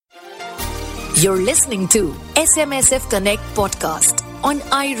You're listening to SMSF Connect podcast on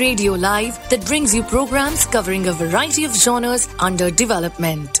iRadio Live that brings you programs covering a variety of genres under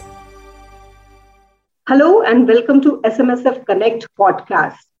development. Hello and welcome to SMSF Connect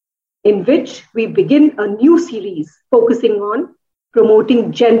podcast, in which we begin a new series focusing on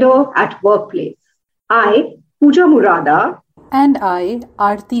promoting gender at workplace. I, Pooja Murada, and I,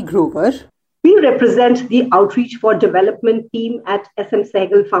 Aarti Grover. We represent the Outreach for Development team at SM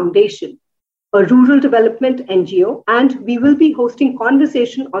Sehgal Foundation, a rural development NGO, and we will be hosting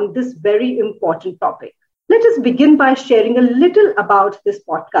conversation on this very important topic. Let us begin by sharing a little about this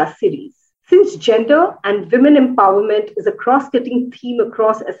podcast series. Since gender and women empowerment is a cross-cutting theme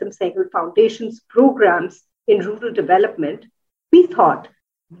across SM Sehgal Foundation's programs in rural development, we thought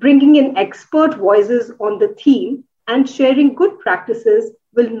bringing in expert voices on the theme and sharing good practices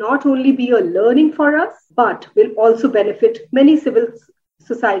will not only be a learning for us, but will also benefit many civil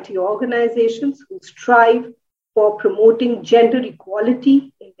society organizations who strive for promoting gender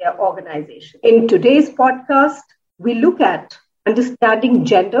equality in their organization. In today's podcast, we look at understanding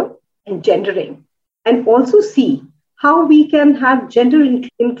gender and gendering, and also see how we can have gender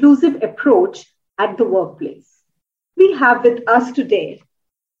inclusive approach at the workplace. We have with us today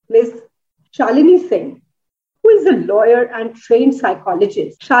Ms. Shalini Singh, who is a lawyer and trained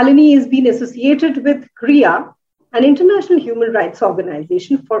psychologist. Shalini has been associated with CREA, an international human rights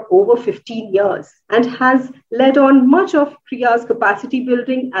organization, for over 15 years and has led on much of CREA's capacity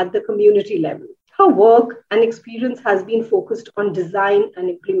building at the community level. Her work and experience has been focused on design and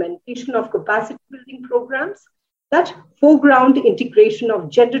implementation of capacity building programs that foreground integration of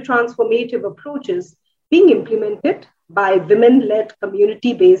gender transformative approaches being implemented by women-led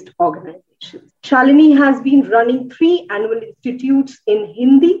community-based organizations. Shalini has been running 3 annual institutes in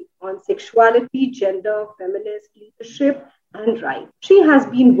Hindi on sexuality, gender, feminist leadership, and rights. She has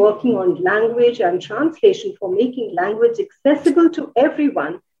been working on language and translation for making language accessible to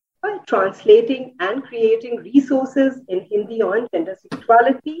everyone by translating and creating resources in Hindi on gender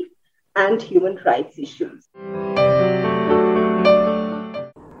sexuality and human rights issues.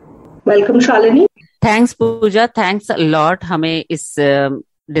 Welcome, Shalini. Thanks Pooja, thanks a lot हमें इस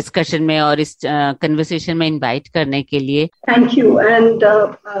discussion में और इस conversation में invite करने के लिए. Thank you. And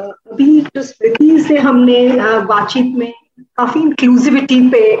अभी जो स्मृति से हमने बातचीत में काफी इंक्लूसिविटी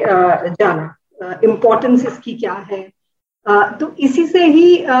पे जाना, इम्पोर्टेंस इसकी क्या है, तो इसी से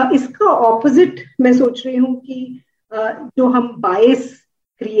ही इसका ऑपोजिट मैं सोच रही हूँ कि जो हम बायस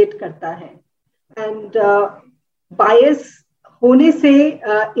क्रिएट करता है, एंड बायस होने से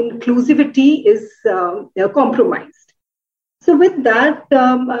inclusivity is compromised. So with that,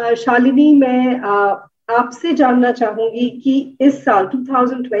 Shalini, मैं आपसे जानना चाहूंगी कि इस साल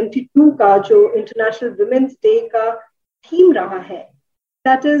 2022 का जो इंटरनेशनल वुमेन्स डे का थीम रहा है,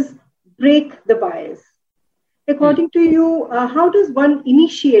 that is break the bias. According to you, how does one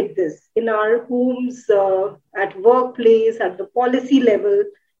initiate this in our homes, at workplace, at the policy level,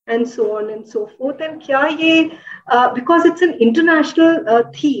 and so on and so forth? And क्या ये because it's an international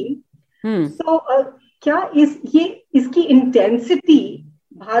theme, so क्या इसकी intensity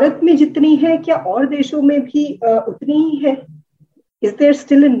Bharat में जितनी है, क्या और देशों में भी उतनी ही है? Is there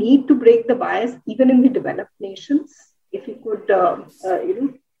still a need to break the bias even in the developed nations? If you could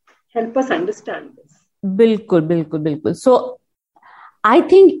help us understand this. बिल्कुल. So I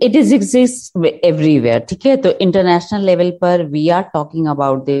think it exists everywhere. ठीक है, तो इंटरनेशनल लेवल पर we are talking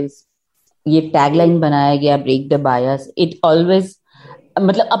about this. ये tagline बनाया गया, break the bias. It always,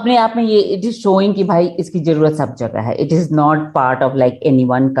 मतलब अपने आप में ये इट इज शोइंग कि भाई इसकी जरूरत सब जगह है. It is not part of like any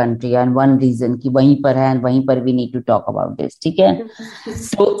one country and one region कि वहीं पर है एंड वहीं पर we need to talk about this. ठीक है,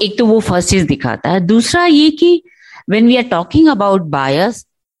 तो एक तो वो फर्स्ट चीज दिखाता है. दूसरा ये कि when we are talking about bias,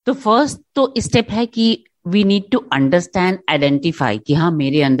 तो फर्स्ट तो स्टेप है कि we need to understand, identify कि हाँ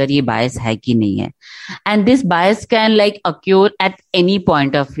मेरे अंदर ये bias है कि नहीं है. And this bias can like occur at any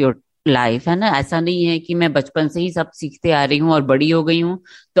point of your life, है ना. ऐसा नहीं है कि मैं बचपन से ही सब सीखते आ रही हूँ और बड़ी हो गई हूँ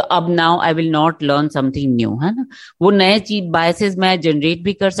तो अब now I will not learn something new, है ना. वो नए चीज biases मैं जनरेट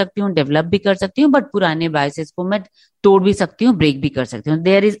भी कर सकती हूँ, डेवलप भी कर सकती हूँ, बट पुराने biases को मैं तोड़ भी सकती हूँ, ब्रेक भी कर सकती हूँ.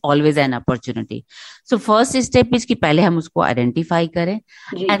 There is always an opportunity. So first step is कि पहले हम उसको आइडेंटिफाई करें,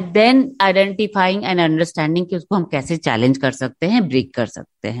 and then identifying and understanding कि उसको हम कैसे चैलेंज कर सकते हैं, ब्रेक कर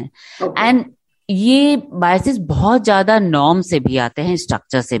सकते हैं. एंड ये बायसेस बहुत ज्यादा नॉर्म से भी आते हैं,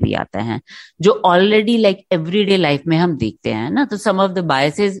 स्ट्रक्चर से भी आते हैं, जो ऑलरेडी लाइक एवरीडे लाइफ में हम देखते हैं ना। तो some of the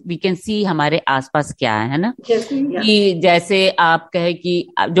biases we can see हमारे आसपास क्या है ना, कि जैसे आप कहे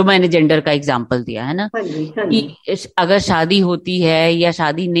कि जो मैंने जेंडर का एग्जांपल दिया है ना, कि अगर शादी होती है या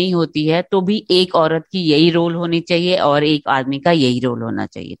शादी नहीं होती है तो भी एक औरत की यही रोल होनी चाहिए और एक आदमी का यही रोल होना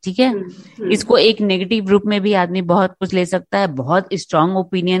चाहिए, ठीक है। इसको एक नेगेटिव रूप में भी आदमी बहुत कुछ ले सकता है, बहुत स्ट्रांग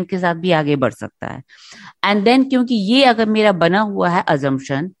ओपिनियन के साथ भी आगे बढ़ सकता है। एंड देन क्योंकि ये अगर मेरा बना हुआ है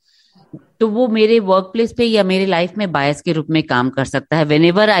अजम्पशन, तो वो मेरे वर्क प्लेस पे या मेरे लाइफ में बायस के रूप में काम कर सकता है।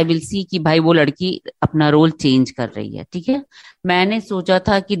 व्हेनेवर आई विल सी कि भाई वो लड़की अपना रोल चेंज कर रही है, ठीक है। मैंने सोचा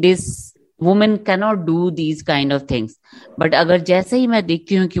था कि this women cannot do these kind of things, but अगर जैसे ही मैं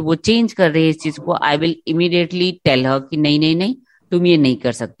देखती हूँ कि वो चेंज कर रही है इस चीज को, I will immediately tell her कि नहीं नहीं नहीं, तुम ये नहीं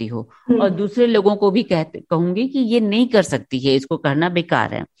कर सकती हो। और दूसरे लोगों को भी कहूंगी कि ये नहीं कर सकती है, इसको करना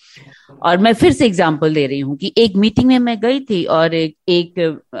बेकार है। और मैं फिर से एग्जांपल दे रही हूँ कि एक मीटिंग में मैं गई थी और एक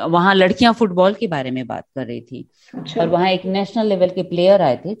वहां लड़कियां फुटबॉल के बारे में बात कर रही थी। और वहां एक नेशनल लेवल के प्लेयर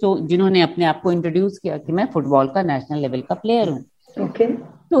आए थे जिन्होंने अपने आप को इंट्रोड्यूस किया कि मैं फुटबॉल का नेशनल लेवल का प्लेयर हूँ।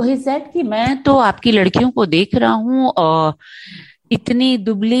 तो ही सेड कि मैं तो आपकी लड़कियों को देख रहा हूँ और इतनी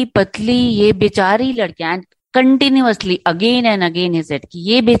दुबली पतली ये बेचारी लड़कियां, continuously again and again he said कि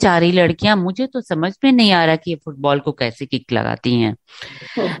ये बेचारी लड़कियां, मुझे तो समझ में नहीं आ रहा कि ये फुटबॉल को कैसे किक लगाती हैं।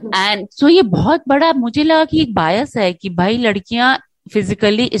 एंड सो ये बहुत बड़ा मुझे लगा कि एक बायस है कि भाई लड़कियां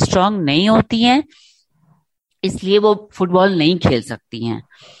फिजिकली स्ट्रांग नहीं होती हैं इसलिए वो फुटबॉल नहीं खेल सकती हैं।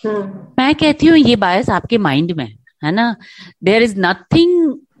 मैं कहती हूँ ये बायस आपके माइंड में है ना। There is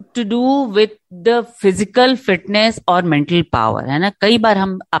nothing to do with the physical fitness और मेंटल पावर, है ना। कई बार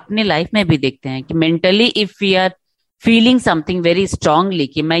हम अपने लाइफ में भी देखते हैं कि mentally if we are feeling something very strongly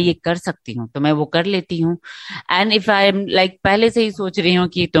कि मैं ये कर सकती हूँ तो मैं वो कर लेती हूँ। And if I am like पहले से ही सोच रही हूँ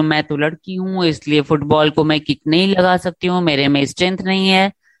कि तो मैं तो लड़की हूँ इसलिए फुटबॉल को मैं किक नहीं लगा सकती हूँ, मेरे में स्ट्रेंथ नहीं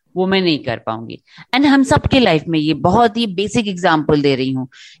है, वो मैं नहीं कर पाऊंगी। एंड हम सबके लाइफ में ये बहुत ही बेसिक एग्जांपल दे रही हूँ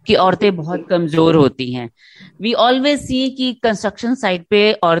कि औरतें बहुत कमजोर होती हैं। वी ऑलवेज सी कि कंस्ट्रक्शन साइट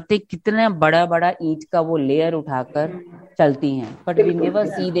पे औरतें कितना बड़ा बड़ा ईंट का वो लेयर उठाकर चलती हैं, but we never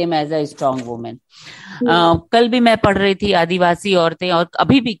see them as a strong women. कल भी मैं पढ़ रही थी आदिवासी औरतें, और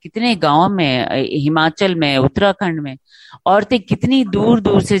अभी भी कितने गांव में, हिमाचल में, उत्तराखंड में औरतें कितनी दूर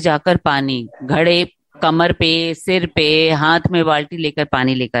दूर से जाकर पानी घड़े कमर पे, सिर पे, हाथ में बाल्टी लेकर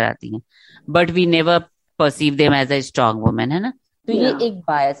पानी लेकर आती हैं, but we never perceive them as a strong women, है ना। तो ये एक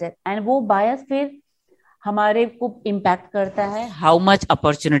बायस है। एंड वो बायस फिर हमारे को इम्पैक्ट करता है how much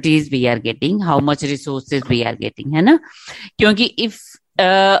opportunities we are getting, how much resources we are getting, है ना। क्योंकि if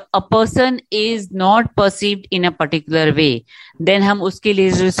a person is not perceived in a particular way, then हम उसके लिए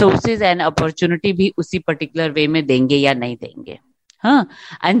रिसोर्सेज एंड अपॉर्चुनिटी भी उसी पर्टिकुलर वे में देंगे या नहीं देंगे। हाँ,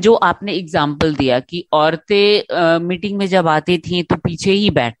 एंड जो आपने एग्जाम्पल दिया कि औरतें मीटिंग में जब आती थी तो पीछे ही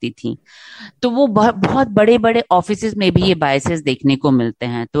बैठती थी, तो वो बहुत बड़े बड़े ऑफिसेज में भी ये बायसेस देखने को मिलते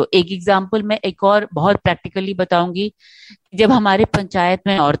हैं। तो एक एग्जाम्पल मैं एक और बहुत प्रैक्टिकली बताऊंगी। जब हमारे पंचायत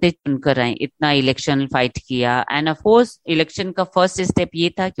में औरतें चुनकर आई, इतना इलेक्शन फाइट किया, एंड ऑफ कोर्स इलेक्शन का फर्स्ट स्टेप ये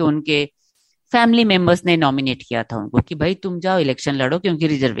था कि उनके फैमिली मेंबर्स ने नॉमिनेट किया था उनको कि भाई तुम जाओ इलेक्शन लड़ो क्योंकि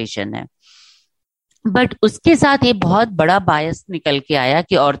रिजर्वेशन है। बट उसके साथ ये बहुत बड़ा बायस निकल के आया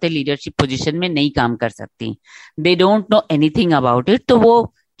कि औरतें लीडरशिप पोजीशन में नहीं काम कर सकती, they don't know anything about it, तो वो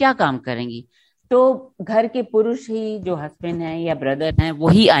क्या काम करेंगी। तो घर के पुरुष ही, जो हस्बैंड है या ब्रदर हैं,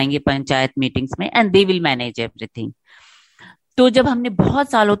 वही आएंगे पंचायत मीटिंग्स में and they will manage everything. तो जब हमने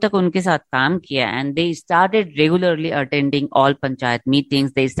बहुत सालों तक उनके साथ काम किया and they started regularly attending all panchayat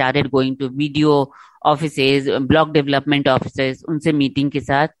meetings, they started going to video offices, block development offices, उनसे मीटिंग के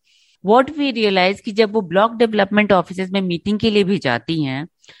साथ व्हाट वी रियलाइज कि जब वो ब्लॉक डेवलपमेंट ऑफिसेज में मीटिंग के लिए भी जाती हैं,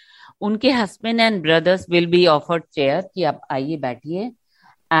 उनके husband and brothers will be offered chair कि आप आइए बैठिए,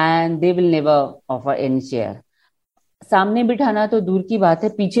 and they will never offer any chair. सामने बिठाना तो दूर की बात है,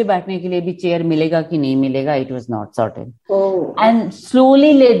 पीछे बैठने के लिए भी चेयर मिलेगा कि नहीं मिलेगा, it was not certain. And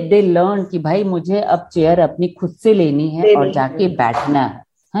slowly they learn कि भाई मुझे अब चेयर अपनी खुद से लेनी है और जाके बैठना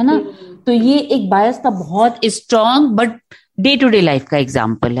है ना। तो ये एक बायस का बहुत strong but day to day life का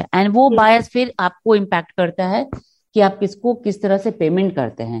एग्जाम्पल है। एंड वो बायस फिर आपको इम्पैक्ट करता है कि आप किसको किस तरह से पेमेंट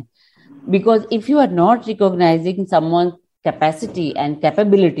करते हैं, because if you are not recognizing someone capacity and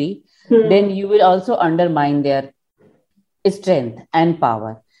capability, then you will also undermine their strength and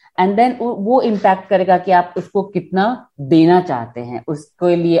power, and then वो इम्पैक्ट करेगा कि आप उसको कितना देना चाहते हैं,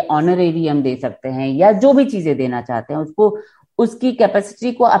 उसके लिए ऑनरेरियम दे सकते हैं या जो भी चीजें देना चाहते हैं, उसको उसकी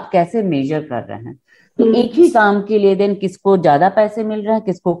कैपेसिटी को आप कैसे मेजर कर रहे हैं। तो एक ही काम के लिए देन किसको ज्यादा पैसे मिल रहे हैं,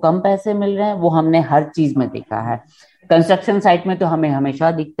 किसको कम पैसे मिल रहे हैं, वो हमने हर चीज में देखा है। कंस्ट्रक्शन साइट में तो हमें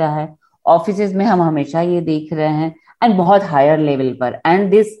हमेशा दिखता है, ऑफिसेज में हम हमेशा ये देख रहे हैं, एंड बहुत हायर लेवल पर. एंड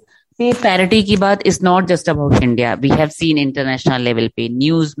दिस पे पैरिटी की बात is not just about India, we have seen international level पे,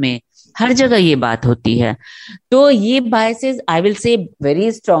 न्यूज में, हर जगह ये बात होती है. तो ये biases I will say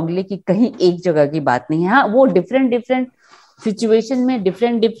very strongly कि कहीं एक जगह की बात नहीं है. हाँ, वो डिफरेंट सिचुएशन में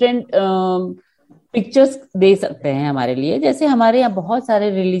डिफरेंट पिक्चर्स दे सकते हैं हमारे लिए. जैसे हमारे यहाँ बहुत सारे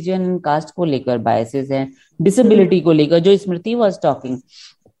रिलीजन एंड कास्ट को लेकर बायसेस हैं, डिसेबिलिटी को लेकर, जो स्मृति वाज टॉकिंग,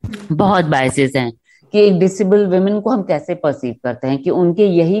 बहुत बायसेस हैं कि एक डिसेबल वुमेन को हम कैसे परसीव करते हैं कि उनके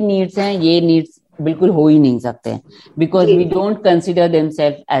यही नीड्स हैं, ये नीड्स बिल्कुल हो ही नहीं सकते हैं, because we don't consider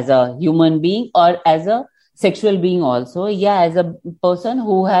themselves as a human being और as a sexual being also, या as a person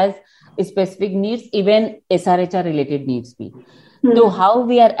who has specific needs, even SRHR related needs भी. तो how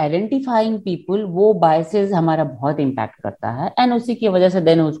we are identifying people, वो बायसेस हमारा बहुत impact करता है. And उसी की वजह से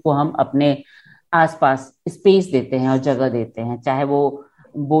देन उसको हम अपने आसपास स्पेस देते हैं और जगह देते हैं, चाहे वो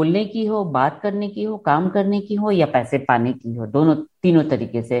बोलने की हो, बात करने की हो, काम करने की हो, या पैसे पाने की हो, दोनों तीनों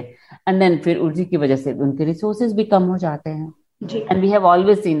तरीके से. एंड देन फिर उसी की वजह से उनके रिसोर्सेज भी कम हो जाते हैं. And we have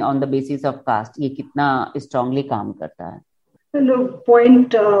always seen on the basis of cast ये कितना स्ट्रांगली काम करता है.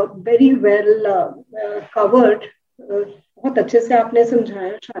 Point very well covered. बहुत अच्छे से आपने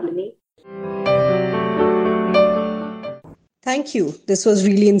समझाया Shalini. Thank you. This was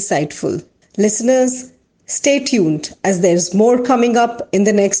really insightful. Listeners, stay tuned as there's more coming up in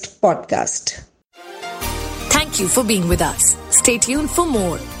the next podcast. Thank you for being with us. Stay tuned for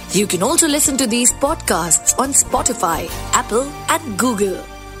more. You can also listen to these podcasts on Spotify, Apple, and Google.